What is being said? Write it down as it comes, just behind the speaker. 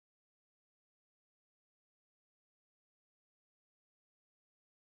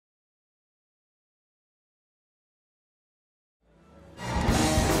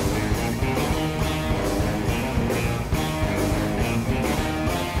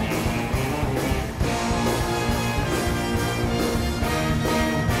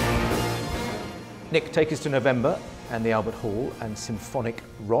Nick, take us to November and the Albert Hall and Symphonic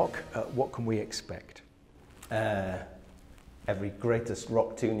Rock. What can we expect? Every greatest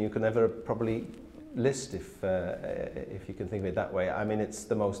rock tune you can ever probably list, if you can think of it that way. I mean, it's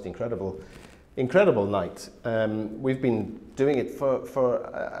the most incredible night. We've been doing it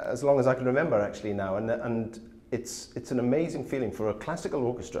for as long as I can remember, actually, now, and it's an amazing feeling for a classical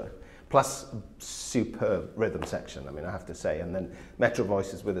orchestra, plus superb rhythm section, I mean, I have to say, and then Metro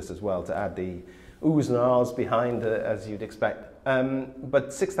Voice is with us as well to add the oohs and ahs behind, as you'd expect.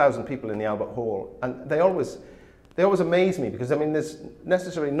 But 6,000 people in the Albert Hall, and they always amaze me, because I mean, there's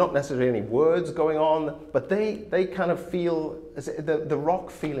not necessarily any words going on, but they kind of feel the rock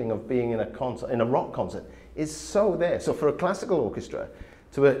feeling of being in a rock concert is so there. So for a classical orchestra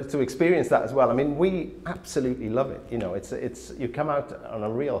to experience that as well, I mean, we absolutely love it. You know, it's you come out on a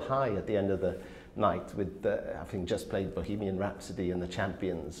real high at the end of the night with having just played Bohemian Rhapsody and the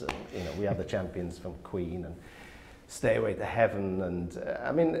Champions, and you know, we have the Champions from Queen and Stairway to Heaven, and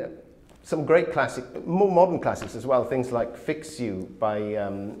I mean, some great classic, more modern classics as well, things like Fix You by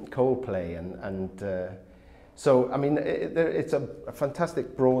Coldplay, and so I mean, it's a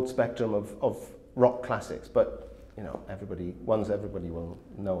fantastic broad spectrum of rock classics, but you know, ones everybody will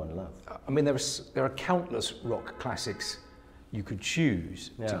know and love. I mean, there are countless rock classics you could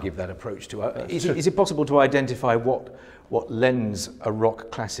choose to give that approach to. Is it possible to identify what lends a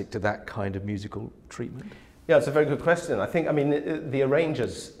rock classic to that kind of musical treatment? Yeah, it's a very good question. I think, I mean, the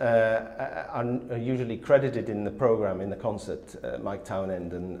arrangers are usually credited in the program, in the concert, Mike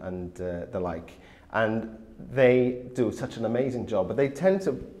Townend and the like, and they do such an amazing job, but they tend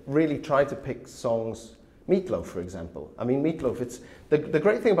to really try to pick songs. Meatloaf, for example. I mean, Meatloaf, it's the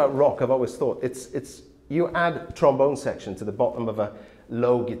great thing about rock, I've always thought, it's you add trombone section to the bottom of a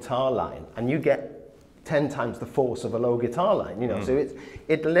low guitar line and you get 10 times the force of a low guitar line, you know. So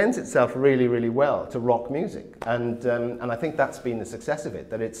it lends itself really, really well to rock music, and I think that's been the success of it,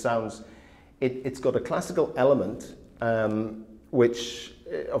 that it sounds, it's got a classical element, which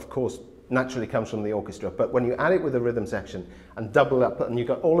of course naturally comes from the orchestra, but when you add it with a rhythm section and double up, and you've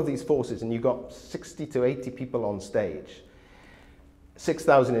got all of these forces, and you've got 60 to 80 people on stage,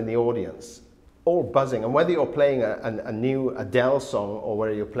 6,000 in the audience, all buzzing, and whether you're playing a new Adele song or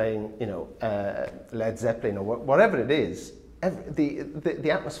whether you're playing, you know, Led Zeppelin or whatever it is, the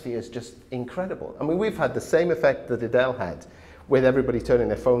atmosphere is just incredible. I mean, we've had the same effect that Adele had, with everybody turning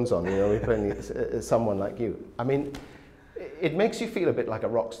their phones on. You know, we're playing Someone Like You. I mean, it makes you feel a bit like a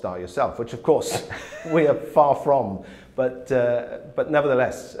rock star yourself, which of course we are far from. But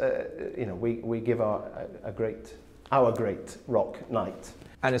nevertheless, you know, we give our great rock night.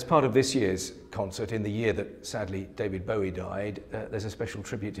 And as part of this year's concert, in the year that sadly David Bowie died, there's a special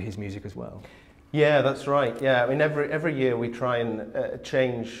tribute to his music as well. Yeah, that's right. Yeah, I mean, every year we try and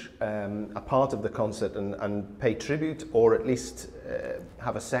change a part of the concert and pay tribute, or at least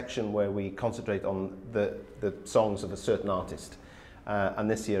have a section where we concentrate on the songs of a certain artist. And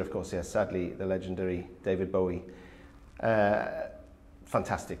this year, of course, sadly, the legendary David Bowie,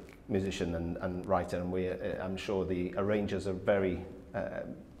 fantastic musician and writer, and I'm sure the arrangers are very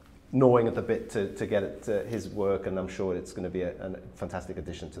gnawing at the bit to get his work, and I'm sure it's going to be a fantastic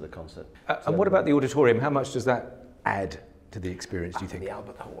addition to the concert. And what about the auditorium? How much does that add to the experience, do you think? The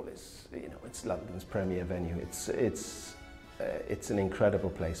Albert Hall is, you know, it's London's premier venue. It's an incredible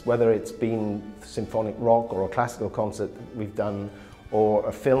place. Whether it's been symphonic rock or a classical concert we've done, or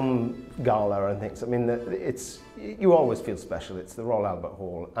a film gala and things, I mean, you always feel special. It's the Royal Albert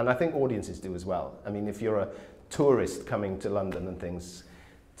Hall, and I think audiences do as well. I mean, if you're a tourist coming to London and things,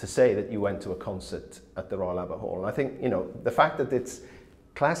 to say that you went to a concert at the Royal Albert Hall. And I think, you know, the fact that it's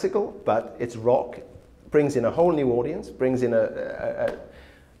classical, but it's rock, brings in a whole new audience, brings in a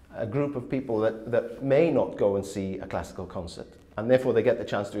group of people that may not go and see a classical concert. And therefore they get the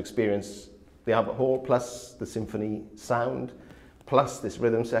chance to experience the Albert Hall, plus the symphony sound, plus this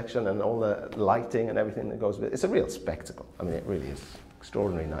rhythm section and all the lighting and everything that goes with it. It's a real spectacle. I mean, it really is an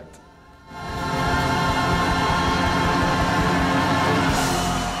extraordinary night.